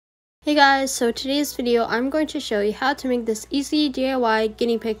Hey guys, so today's video I'm going to show you how to make this easy DIY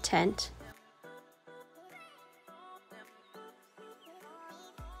guinea pig tent.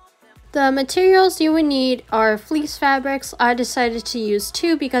 The materials you would need are fleece fabrics. I decided to use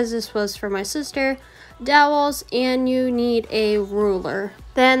 2 because this was for my sister, dowels, and you need a ruler.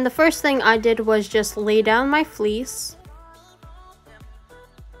 Then the first thing I did was just lay down my fleece.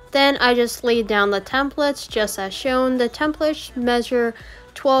 Then I just laid down the templates just as shown. The templates measure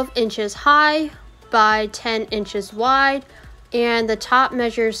 12 inches high by 10 inches wide, and the top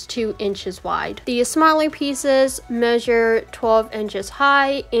measures 2 inches wide. The smaller pieces measure 12 inches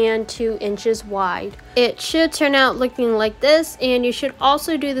high and 2 inches wide. It should turn out looking like this, and you should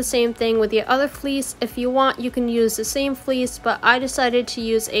also do the same thing with your other fleece. If you want, you can use the same fleece, but I decided to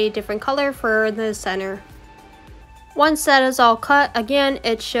use a different color for the center. Once that is all cut, again,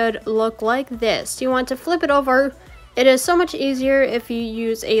 it should look like this. You want to flip it over. It is so much easier if you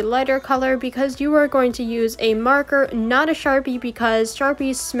use a lighter color because you are going to use a marker, not a Sharpie, because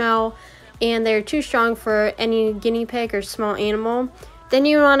Sharpies smell and they're too strong for any guinea pig or small animal. Then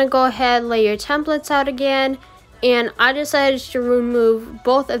you want to go ahead, lay your templates out again, and I decided to remove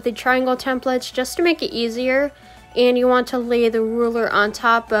both of the triangle templates just to make it easier. And you want to lay the ruler on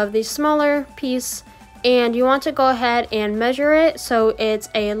top of the smaller piece, and you want to go ahead and measure it so it's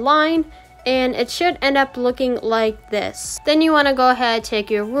a line, and it should end up looking like this. Then you want to go ahead,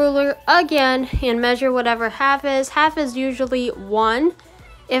 take your ruler again and measure whatever half is. Half is usually 1.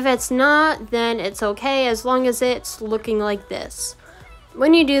 If it's not, then it's okay as long as it's looking like this.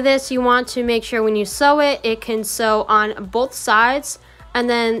 When you do this, you want to make sure when you sew it, it can sew on both sides, and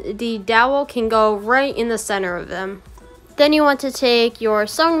then the dowel can go right in the center of them. Then you want to take your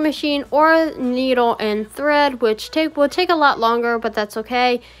sewing machine or needle and thread, which will take a lot longer, but that's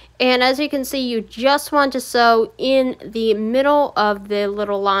okay. And as you can see, you just want to sew in the middle of the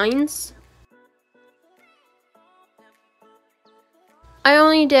little lines. I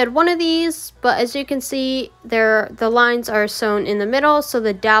only did one of these, but as you can see, the lines are sewn in the middle so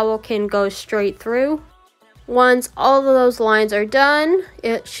the dowel can go straight through. Once all of those lines are done,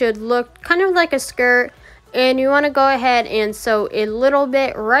 it should look kind of like a skirt. And you want to go ahead and sew a little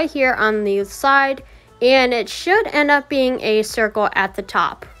bit right here on the side, and it should end up being a circle at the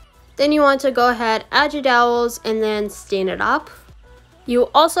top. Then you want to go ahead, add your dowels, and then stand it up. You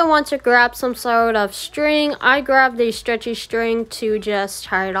also want to grab some sort of string. I grabbed the stretchy string to just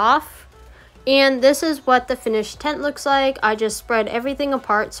tie it off. And this is what the finished tent looks like. I just spread everything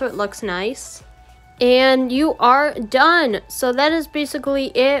apart so it looks nice. And you are done. So that is basically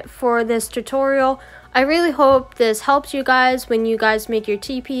it for this tutorial. I really hope this helps you guys when you guys make your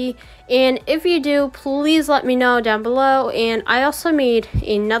teepee, and if you do, please let me know down below. And I also made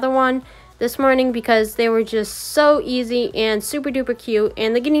another one this morning because they were just so easy and super duper cute,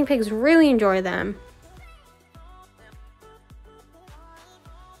 and the guinea pigs really enjoy them.